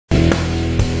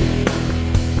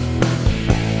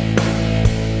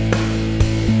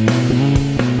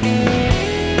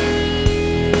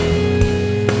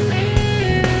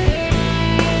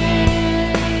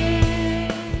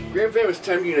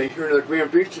time you hear another Grand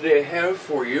Brief. Today I have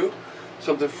for you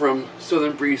something from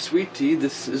Southern Breeze Sweet Tea.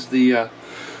 This is the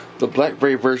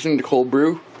Blackberry version, the cold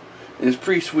brew. And it's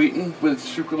pre-sweetened with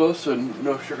sucralose, so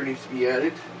no sugar needs to be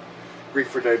added. Great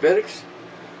for diabetics.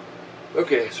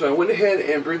 Okay, so I went ahead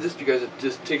and brewed this because it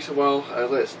just takes a while. I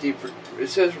let it steep for, it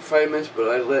says for 5 minutes, but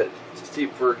I let it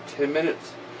steep for 10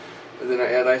 minutes. And then I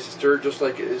add ice and stir just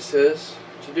like it says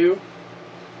to do.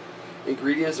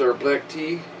 Ingredients are black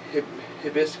tea,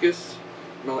 hibiscus,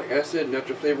 malic acid,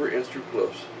 nectar flavor, and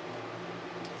sucralose.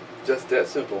 Just that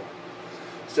simple.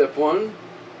 Step 1,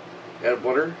 add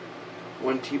water.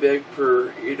 1 tea bag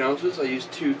per 8 ounces. I use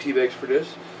 2 tea bags for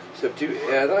this. Step 2,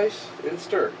 add ice and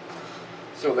stir.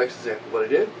 So that's exactly what I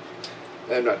did.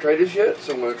 I have not tried this yet,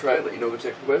 so I'm going to try it, let you know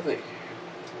exactly what I think.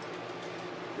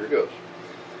 Here it goes.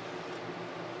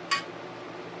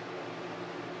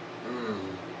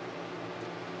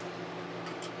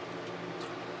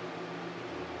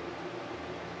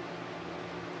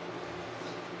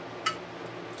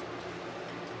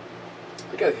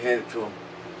 I gotta hand it to them.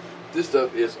 This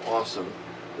stuff is awesome.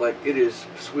 Like, it is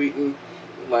sweetened.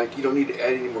 Like, you don't need to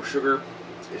add any more sugar.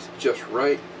 It's just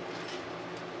right.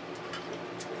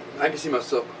 I can see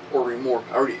myself ordering more.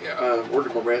 I already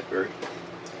ordered more raspberry.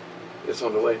 It's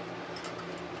on the way.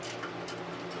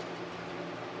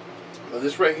 Now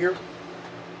this right here,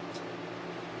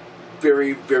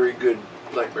 very, very good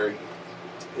blackberry.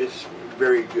 It's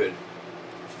very good.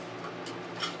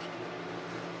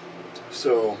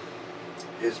 So,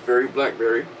 it's very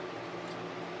blackberry.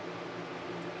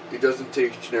 It doesn't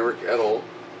taste generic at all.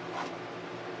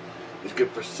 It's good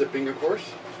for sipping, of course.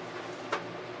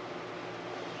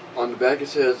 On the back it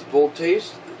says, bold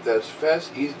taste that's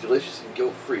fast, easy, delicious, and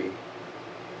guilt-free.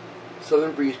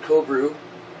 Southern Breeze Cold Brew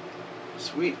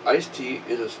Sweet Iced Tea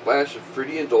is a splash of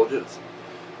fruity indulgence.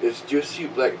 It's juicy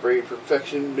blackberry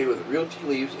perfection made with real tea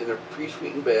leaves in a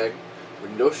pre-sweetened bag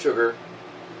with no sugar,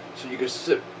 so you can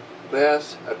sip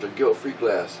glass after guilt-free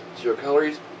glass. 0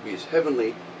 calories means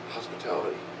heavenly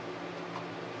hospitality.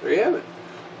 There you have it.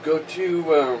 Go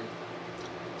to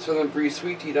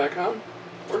southernbreezesweettea.com.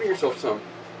 Order yourself some.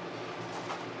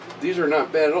 These are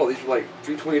not bad at all. These are like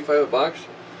 $3.25 a box,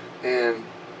 and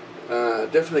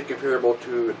definitely comparable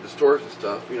to the stores and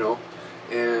stuff, you know.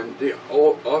 And they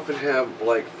often have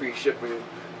like free shipping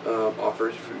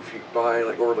offers if you buy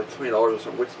like over like $20 or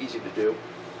something, which is easy to do.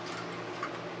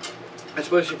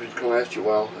 Especially if it's going to last you a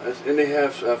while. And they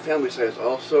have family size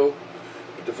also,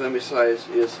 but the family size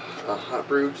is hot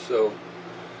brewed, so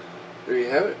there you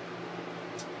have it.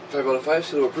 5 out of 5,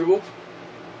 seal of approval.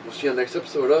 We'll see you on the next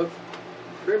episode of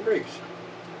Grand Briefs.